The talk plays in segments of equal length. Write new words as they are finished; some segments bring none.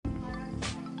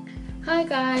Hi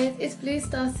guys, it's Blue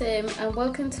Star Sim and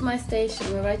welcome to my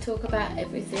station where I talk about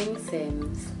everything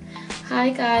Sims.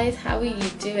 Hi guys, how are you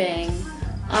doing?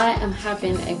 I am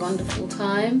having a wonderful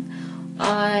time.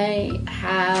 I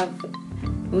have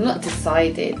not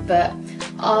decided, but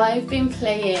I've been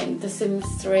playing The Sims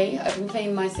 3. I've been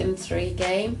playing my Sims 3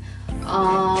 game.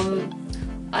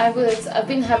 I've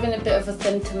been having a bit of a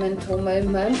sentimental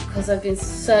moment because I've been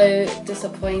so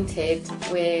disappointed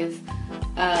with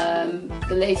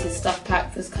the latest stuff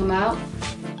pack that's come out,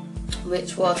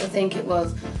 which was, I think it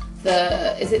was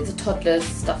the toddlers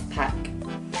stuff pack.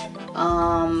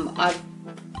 I've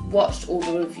watched all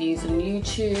the reviews on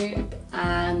YouTube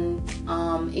and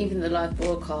even the live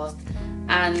broadcast,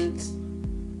 and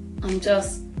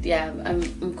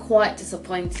I'm quite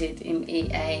disappointed in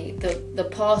EA. The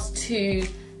past two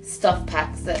stuff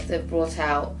packs that they've brought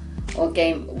out,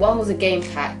 one was a game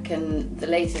pack and the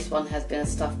latest one has been a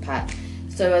stuff pack.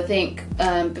 So I think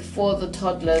before the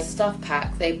toddler stuff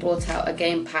pack, they brought out a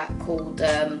game pack called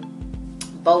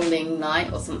Bowling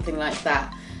Night or something like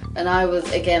that. And I was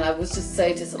just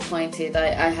so disappointed.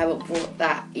 I haven't bought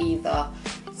that either.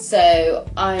 So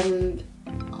I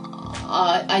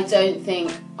don't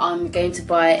think I'm going to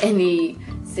buy any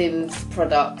Sims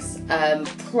products.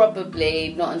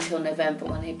 Probably not until November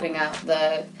when they bring out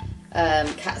the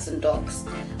Cats and Dogs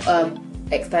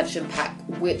expansion pack,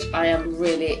 which I am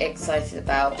really excited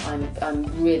about. I'm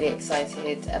really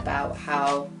excited about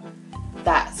how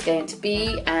that's going to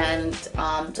be, and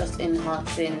just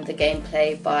enhancing the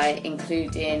gameplay by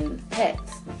including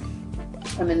pets.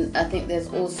 I think there's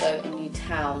also a new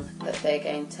town that they're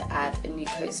going to add, a new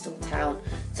coastal town,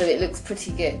 so it looks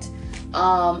pretty good.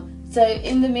 So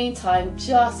in the meantime,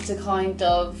 just to kind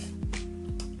of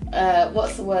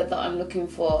what's the word that I'm looking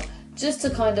for? Just to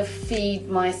kind of feed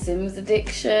my Sims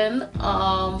addiction,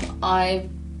 my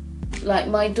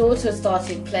daughter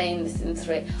started playing The Sims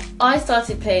 3. I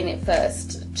started playing it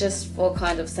first, just for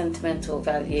kind of sentimental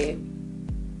value.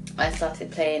 I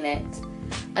started playing it,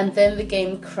 and then the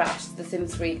game crashed, The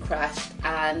Sims 3 crashed,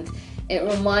 and it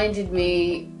reminded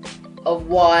me of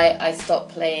why I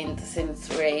stopped playing The Sims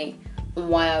 3 and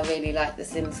why I really like The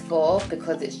Sims 4,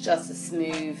 because it's just a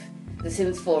smooth, The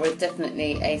Sims 4 is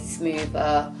definitely a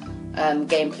smoother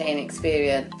game playing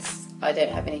experience. I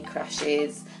don't have any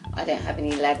crashes, I don't have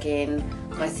any lagging,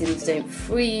 my Sims don't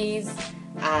freeze,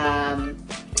 and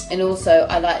also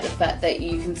I like the fact that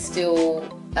you can still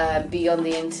be on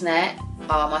the internet.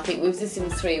 I think with The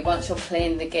Sims 3, once you're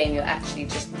playing the game, you're actually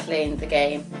just playing the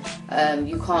game.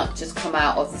 You can't just come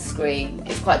out of the screen.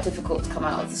 It's quite difficult to come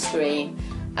out of the screen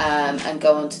and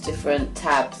go onto different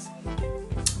tabs,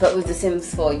 but with The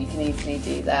Sims 4 you can easily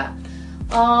do that.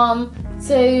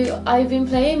 So I've been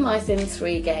playing my Sims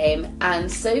 3 game,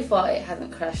 and so far it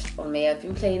hasn't crashed on me. I've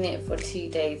been playing it for 2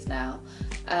 days now,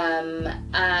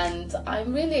 and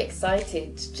I'm really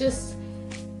excited. Just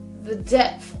the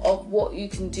depth of what you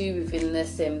can do within The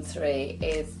Sims 3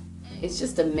 is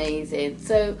just amazing.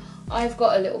 So I've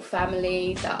got a little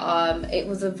family that it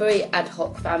was a very ad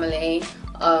hoc family.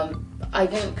 I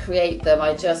didn't create them.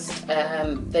 I just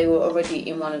they were already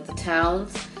in one of the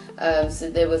towns. So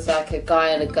there was like a guy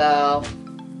and a girl,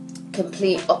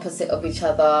 complete opposite of each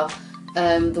other.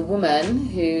 The woman,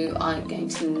 who I'm going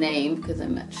to name because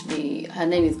her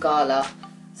name is Gala.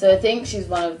 So I think she's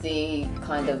one of the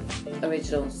kind of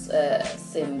original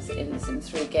Sims in the Sims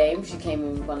 3 game. She came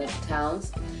in one of the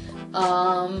towns.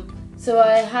 So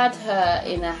I had her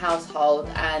in a household,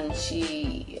 and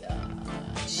she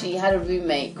had a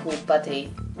roommate called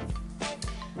Buddy.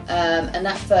 And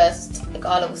at first,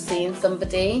 Gala was seeing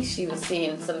somebody. She was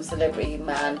seeing some celebrity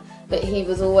man, but he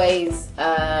was always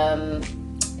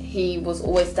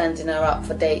standing her up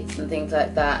for dates and things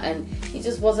like that, and he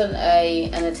just wasn't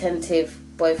an attentive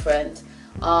boyfriend.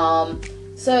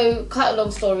 So cut a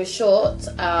long story short,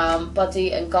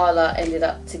 Buddy and Gala ended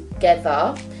up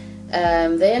together.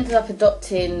 They ended up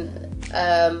adopting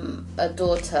a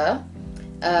daughter.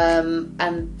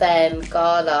 And then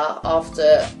Gala,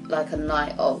 after like a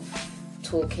night of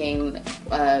talking,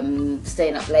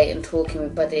 staying up late and talking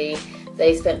with Buddy,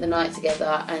 they spent the night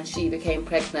together, and she became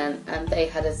pregnant, and they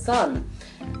had a son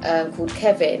called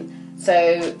Kevin.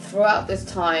 So throughout this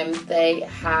time, they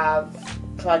have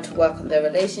tried to work on their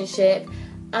relationship,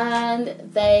 and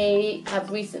they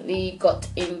have recently got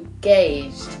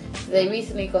engaged. So they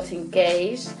recently got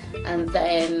engaged, and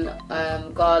then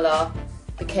Gala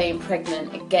became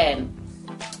pregnant again.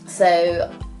 So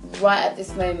right at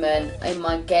this moment in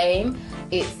my game,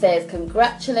 it says,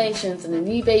 "Congratulations on a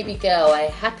new baby girl. A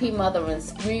happy mother and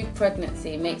smooth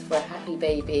pregnancy makes for a happy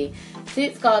baby.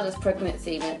 Since Gala's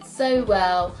pregnancy went so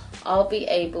well, I'll be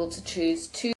able to choose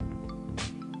two."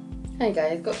 Hey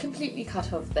guys, got completely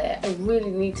cut off there. I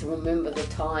really need to remember the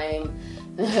time,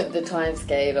 the time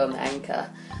scale on Anchor.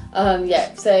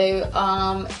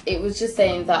 It was just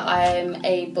saying that I'm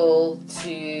able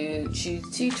to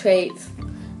choose 2 traits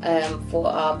for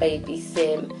our baby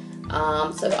Sim.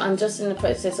 So I'm just in the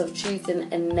process of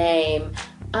choosing a name,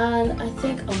 and I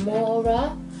think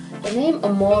Amora. The name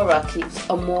Amora keeps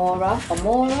Amora.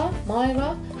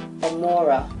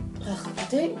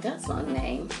 That's not a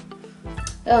name.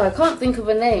 Oh, I can't think of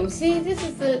a name. See, this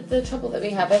is the trouble that we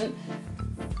have. And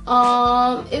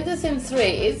in The Sims 3,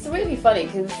 it's really funny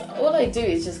because all I do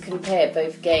is just compare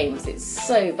both games. It's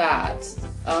so bad.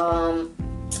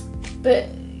 But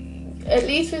at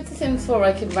least with The Sims 4,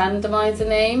 I could randomise a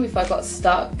name if I got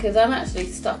stuck, because I'm actually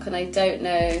stuck and I don't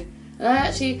know. And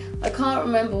I can't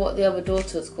remember what the other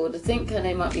daughter's called. I think her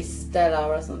name might be Stella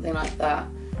or something like that.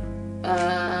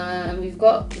 We've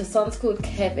got the son's called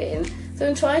Kevin. So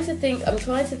I'm trying to think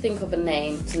of a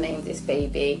name to name this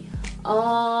baby.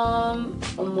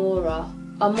 Amora.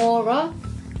 I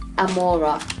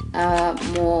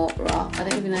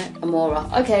don't even know. Amora.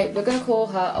 Okay, we're gonna call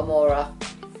her Amora.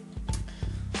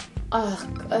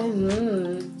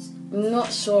 I'm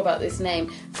not sure about this name.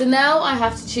 So now I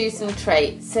have to choose some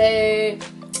traits. So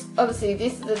obviously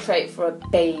this is a trait for a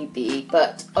baby,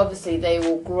 but obviously they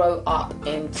will grow up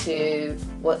into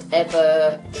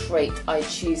whatever trait I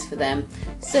choose for them.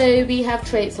 So we have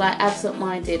traits like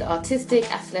absent-minded,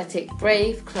 artistic, athletic,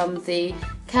 brave, clumsy,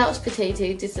 couch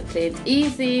potato, disciplined,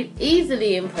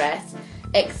 easily impressed,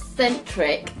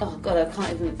 eccentric. Oh god, I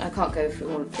can't go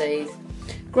through all of these.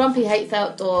 Grumpy, hates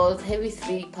outdoors, heavy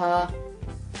sleeper,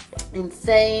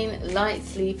 insane, light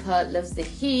sleeper, loves the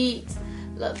heat,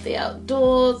 loves the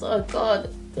outdoors. Oh god,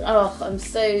 I'm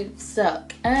so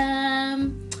stuck.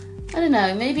 I don't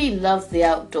know, maybe loves the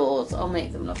outdoors. I'll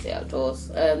make them love the outdoors.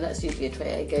 That's usually a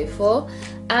trait I go for.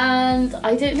 And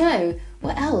I don't know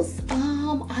what else.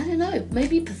 I don't know,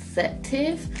 maybe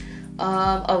perceptive.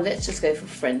 Let's just go for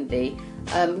friendly,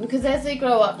 because as they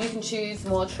grow up you can choose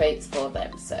more traits for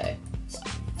them, so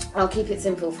I'll keep it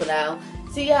simple for now.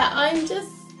 So yeah,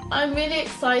 I'm really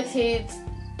excited,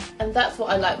 and that's what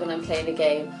I like when I'm playing a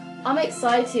game. I'm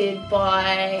excited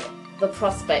by the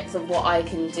prospects of what I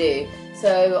can do.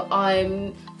 So I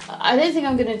don't think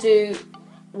I'm going to do,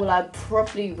 well, I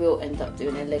probably will end up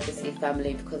doing a legacy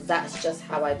family, because that's just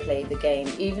how I play the game,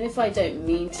 even if I don't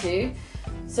mean to.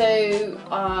 So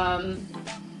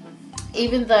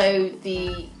even though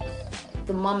the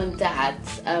mum and dad,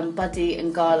 Buddy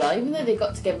and Gala, even though they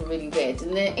got together really weird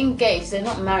and they're engaged, they're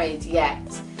not married yet.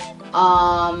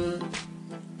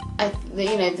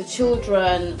 The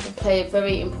children play a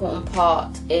very important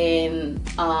part in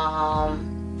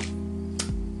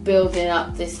building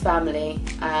up this family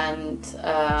and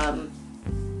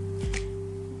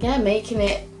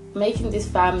making this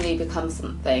family become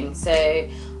something. So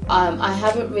I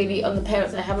haven't really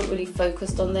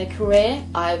focused on their career.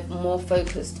 I've more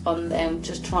focused on them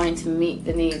just trying to meet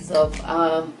the needs of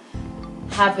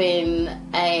having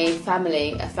a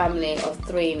family of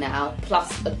 3 now, plus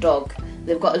a dog.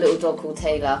 They've got a little dog called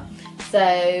Taylor. So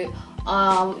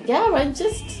I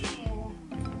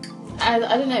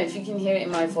don't know if you can hear it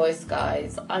in my voice,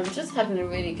 guys. I'm just having a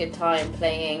really good time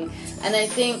playing, and I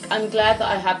think I'm glad that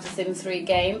I have the Sims 3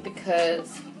 game,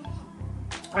 because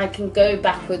I can go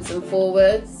backwards and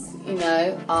forwards,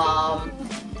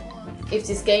 if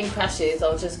this game crashes,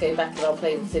 I'll just go back and I'll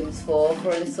play The Sims 4 for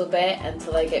a little bit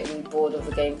until I get really bored of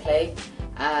the gameplay,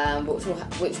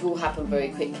 which will happen very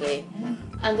quickly.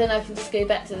 And then I can just go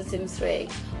back to The Sims 3.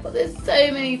 But there's so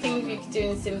many things you can do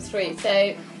in The Sims 3.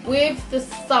 So with the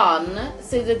son,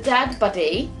 so the dad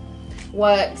Buddy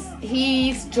works,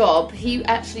 his job, he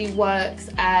actually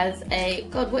works as a,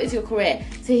 God, what is your career?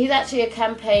 So he's actually a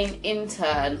campaign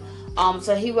intern.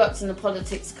 So he works in the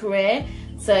politics career.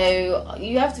 So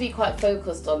you have to be quite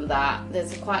focused on that.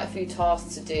 There's quite a few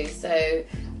tasks to do. So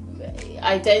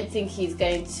I don't think he's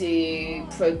going to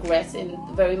progress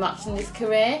very much in this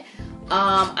career.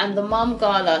 And the mum,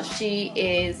 Gala, she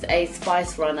is a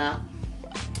spice runner.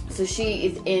 So she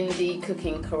is in the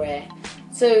cooking career.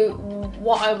 So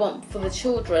what I want for the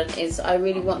children is I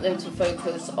really want them to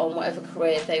focus on whatever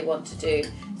career they want to do.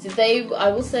 So I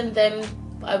will send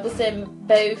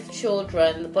both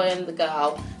children, the boy and the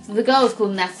girl. So the girl is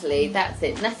called Natalie, that's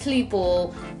it. Natalie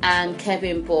Ball and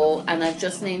Kevin Ball, and I've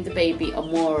just named the baby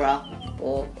Amora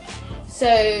Ball. So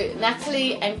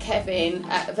Natalie and Kevin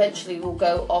eventually will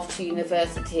go off to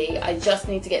university. I just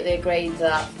need to get their grades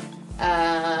up.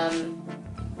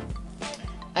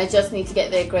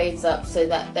 So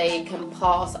that they can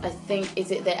pass, I think,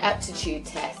 is it their aptitude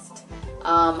test?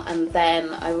 And then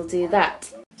I will do that.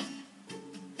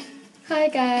 Hi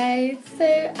guys,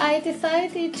 so I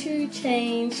decided to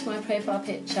change my profile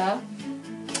picture,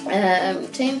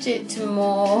 change it to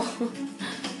more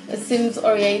a Sims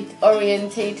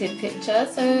orientated picture,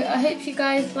 so I hope you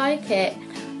guys like it.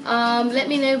 Let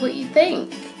me know what you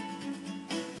think.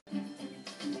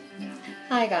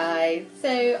 Hi guys,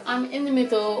 so I'm in the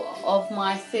middle of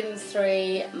my Sims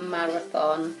 3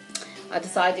 marathon. I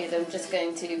decided I'm just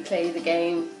going to play the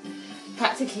game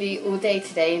practically all day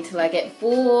today until I get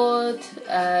bored,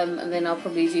 and then I'll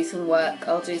probably do some work.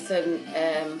 I'll do some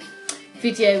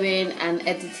videoing and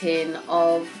editing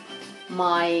of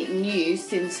my new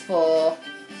Sims 4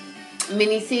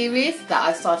 mini-series that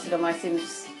I started on my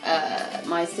Sims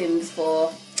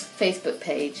 4 Facebook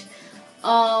page.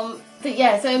 But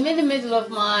yeah, so I'm in the middle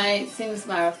of my Sims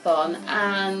marathon,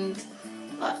 and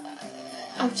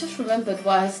I've just remembered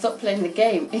why I stopped playing the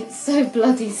game. It's so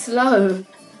bloody slow.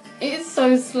 It's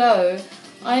so slow.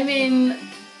 I'm in...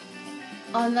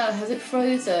 Oh no, has it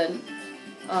frozen?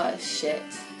 Oh shit.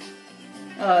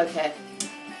 Oh, okay.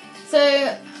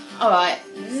 So, alright.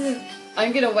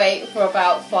 I'm going to wait for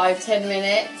about 5-10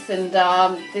 minutes, and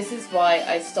this is why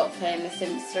I stopped playing The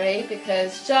Sims 3,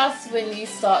 because just when you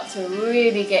start to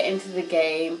really get into the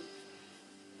game,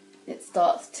 it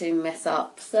starts to mess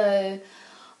up. So,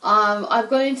 I've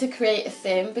gone in to create a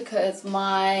sim because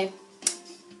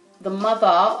the mother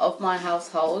of my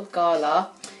household, Gala,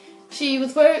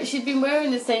 she'd been wearing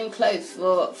the same clothes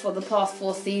for the past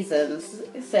 4 seasons.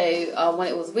 So when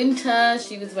it was winter,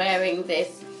 she was wearing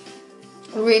this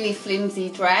really flimsy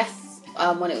dress.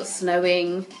 When it was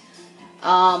snowing,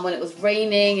 when it was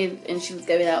raining and she was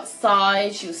going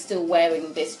outside, she was still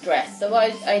wearing this dress. So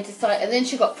I decided, and then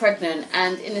she got pregnant.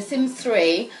 And in The Sims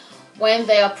 3, when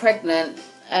they are pregnant,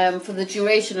 for the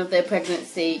duration of their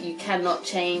pregnancy, you cannot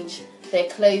change their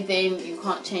clothing, you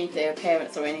can't change their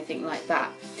appearance or anything like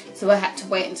that. So I had to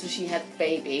wait until she had the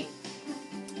baby.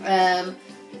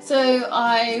 So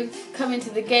I've come into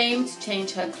the game to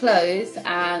change her clothes,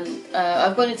 and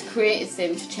I've gone into Create a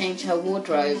Sim to change her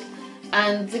wardrobe,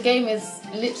 and the game is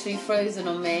literally frozen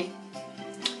on me.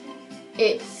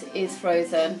 It is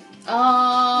frozen.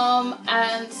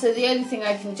 And so the only thing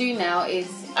I can do now is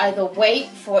either wait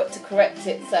for it to correct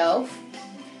itself,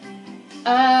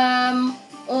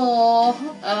 or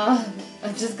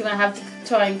I'm just going to have to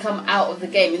try and come out of the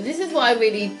game. And this is what I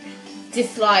really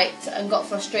disliked and got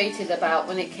frustrated about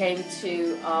when it came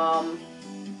to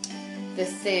The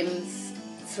Sims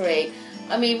 3.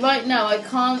 I mean, right now I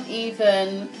can't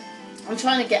even... I'm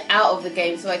trying to get out of the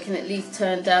game so I can at least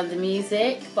turn down the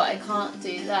music, but I can't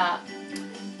do that.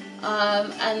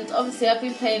 And obviously I've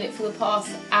been playing it for the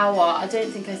past hour. I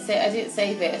don't think I didn't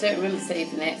save it. I don't remember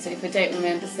saving it. So if I don't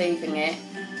remember saving it,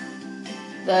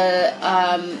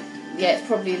 yeah, it's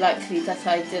probably likely that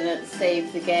I didn't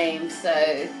save the game.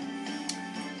 So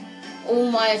all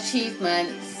my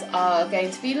achievements are going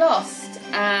to be lost,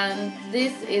 and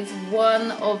this is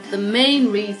one of the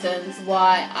main reasons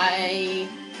why I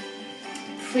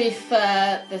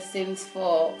prefer The Sims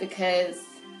 4, because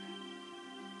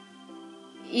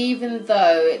even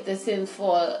though The Sims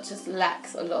 4 just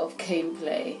lacks a lot of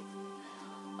gameplay,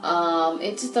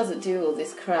 it just doesn't do all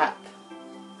this crap.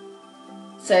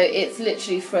 So it's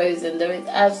literally frozen. There is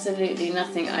absolutely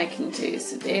nothing I can do.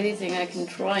 So the only thing I can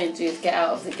try and do is get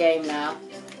out of the game now.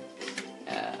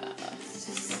 It's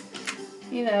just,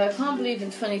 you know, I can't believe in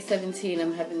 2017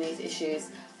 I'm having these issues.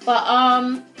 But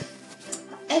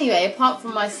anyway, apart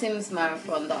from my Sims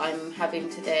marathon that I'm having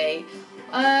today,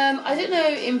 I don't know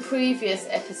in previous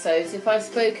episodes if I've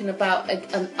spoken about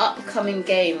an upcoming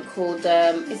game called,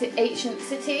 is it Ancient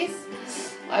Cities?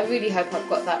 I really hope I've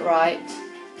got that right.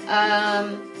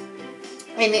 And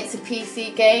it's a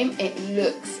PC game. It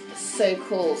looks so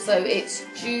cool. So it's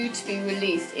due to be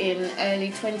released in early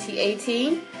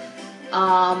 2018.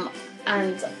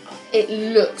 And it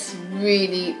looks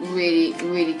really, really,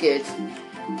 really good.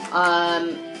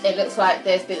 It looks like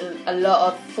there's been a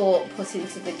lot of thought put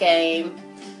into the game.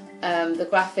 The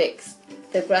graphics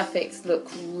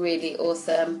look really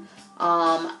awesome.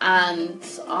 And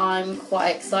I'm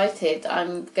quite excited.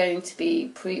 I'm going to be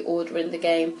pre-ordering the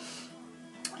game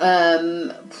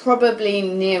probably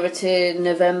nearer to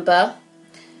November,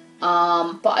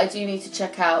 but I do need to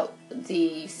check out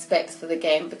the specs for the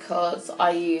game because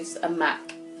I use a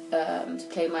Mac to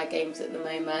play my games at the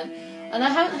moment, and I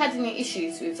haven't had any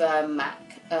issues with Mac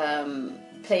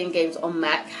playing games on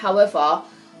Mac. However,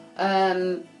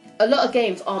 a lot of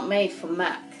games aren't made for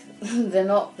Mac.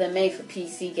 They're made for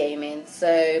PC gaming,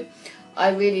 so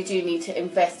I really do need to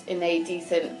invest in a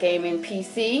decent gaming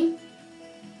PC.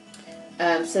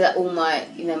 so that all my,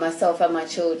 myself and my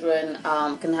children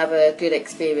can have a good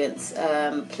experience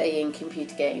playing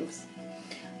computer games.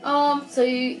 So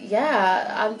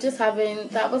yeah,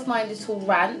 that was my little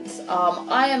rant.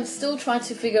 I am still trying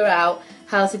to figure out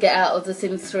how to get out of The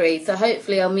Sims 3, so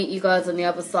hopefully I'll meet you guys on the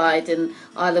other side and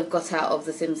I'll have got out of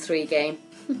The Sims 3 game.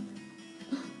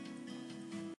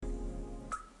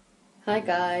 Hi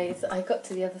guys, I got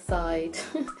to the other side.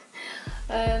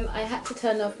 I had to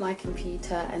turn off my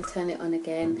computer and turn it on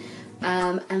again,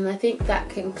 and I think that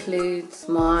concludes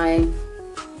my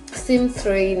Sims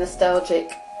 3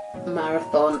 nostalgic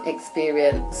marathon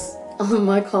experience.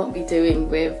 I can't be doing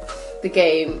with the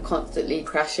game constantly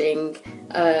crashing,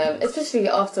 especially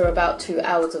after about 2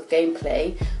 hours of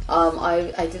gameplay.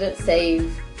 I didn't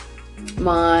save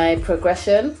my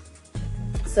progression,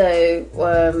 so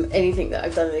anything that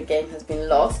I've done in the game has been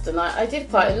lost, and I did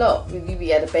quite a lot. We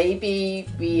had a baby,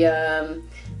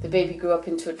 the baby grew up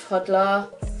into a toddler,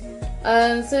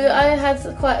 so I had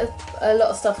quite a lot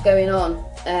of stuff going on,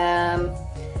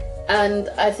 and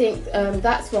I think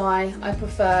that's why I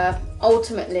prefer,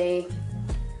 ultimately,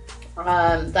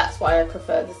 that's why I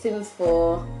prefer The Sims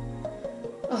 4.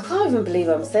 I can't even believe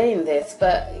I'm saying this,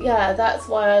 but yeah, that's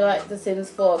why I like The Sims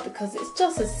 4, because it's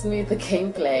just a smoother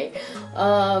gameplay.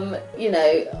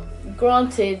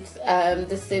 Granted,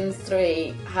 The Sims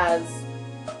 3 has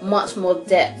much more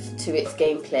depth to its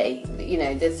gameplay.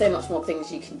 There's so much more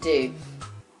things you can do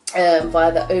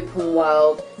via the open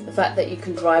world, the fact that you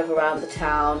can drive around the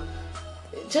town,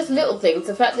 just little things,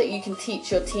 the fact that you can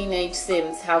teach your teenage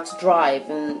Sims how to drive,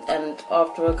 and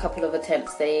after a couple of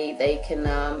attempts they can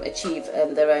achieve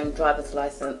their own driver's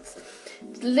license.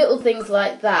 Little things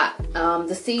like that.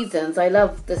 The seasons, I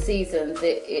love the seasons.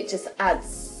 It just adds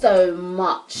so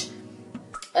much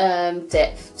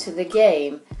depth to the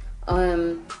game.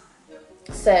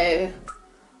 So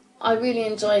I really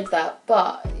enjoyed that,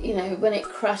 but when it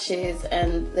crashes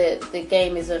and the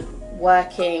game isn't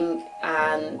working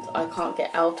and I can't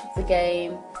get out of the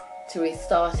game to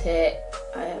restart it,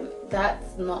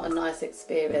 that's not a nice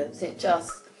experience.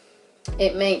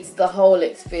 It makes the whole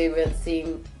experience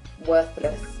seem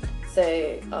worthless.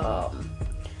 So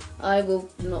I will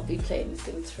not be playing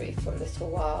Sims 3 for a little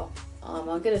while. I'm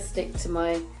going to stick to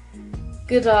my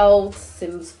good old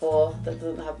Sims 4 that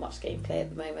doesn't have much gameplay at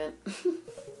the moment.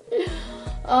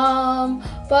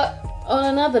 But on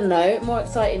another note, more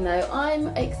exciting note, I'm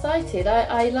excited.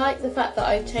 I like the fact that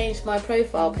I've changed my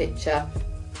profile picture,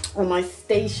 or my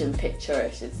station picture I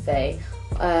should say.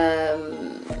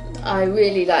 I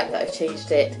really like that I've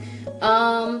changed it.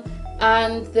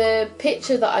 And the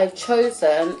picture that I've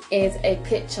chosen is a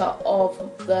picture of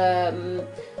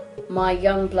my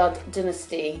Youngblood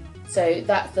dynasty. So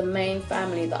that's the main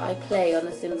family that I play on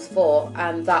The Sims 4,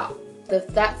 and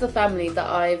that's the family that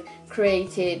I've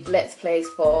created Let's Plays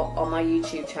for on my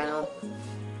YouTube channel.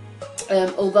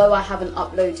 Although I haven't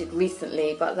uploaded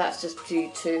recently, but that's just due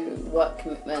to work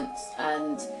commitments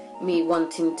and me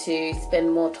wanting to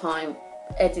spend more time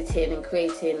editing and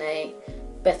creating a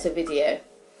better video.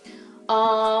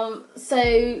 So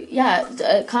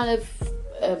yeah, kind of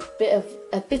a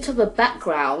bit of a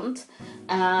background.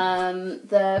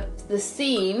 The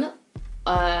scene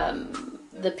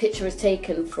the picture is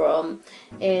taken from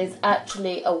is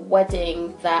actually a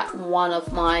wedding that one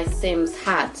of my Sims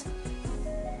had.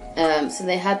 So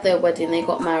they had their wedding, they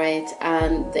got married,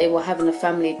 and they were having a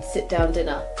family sit-down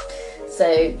dinner.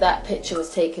 So that picture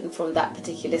was taken from that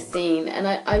particular scene, and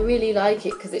I really like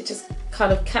it because it just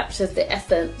kind of captures the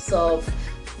essence of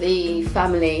the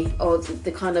family, or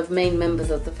the kind of main members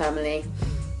of the family.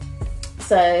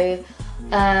 So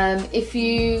if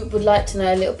you would like to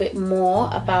know a little bit more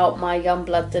about my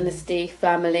Youngblood Dynasty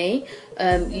family,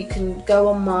 you can go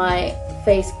on my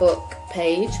Facebook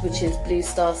page, which is Blue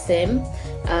Star Sim,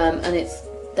 and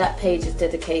that page is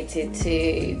dedicated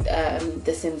to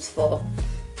The Sims 4.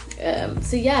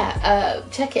 So yeah,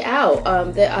 check it out.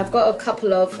 I've got a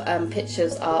couple of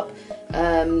pictures up,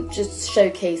 just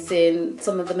showcasing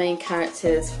some of the main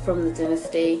characters from the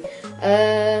Dynasty.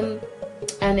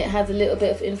 And it has a little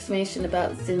bit of information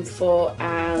about The Sims 4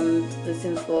 and the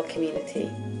Sims 4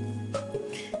 community.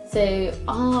 So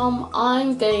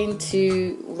I'm going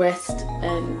to rest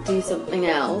and do something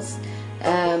else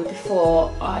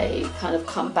before I kind of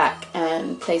come back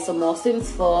and play some more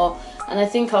Sims 4. And I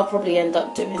think I'll probably end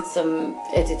up doing some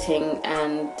editing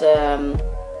and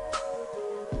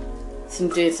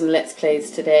doing some Let's Plays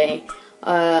today.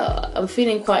 I'm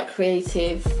feeling quite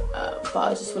creative, but I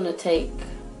just want to take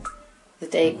the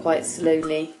day quite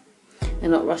slowly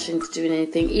and not rush into doing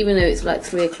anything, even though it's like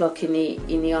 3 o'clock in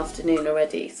the afternoon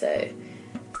already. So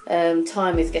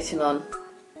time is getting on.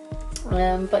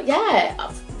 But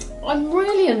yeah, I'm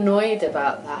really annoyed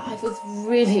about that. I was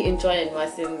really enjoying my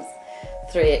Sims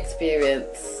 3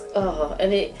 experience. Oh,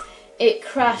 and it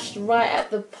crashed right at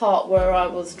the part where I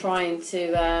was trying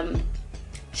to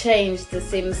change the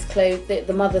Sims clothing,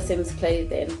 the mother Sims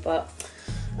clothing. But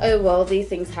oh well, these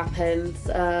things happen.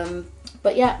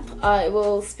 But yeah, I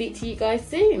will speak to you guys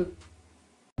soon.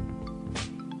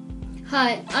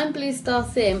 Hi, I'm Blue Star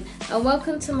Sim and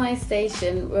welcome to my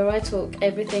station where I talk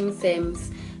everything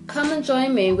Sims. Come and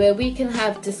join me where we can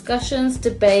have discussions,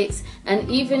 debates and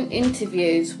even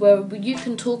interviews where you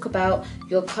can talk about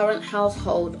your current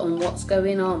household and what's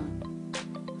going on.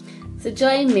 So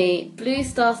join me, Blue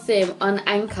Star Sim on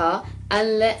Anchor,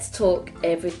 and let's talk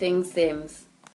everything Sims.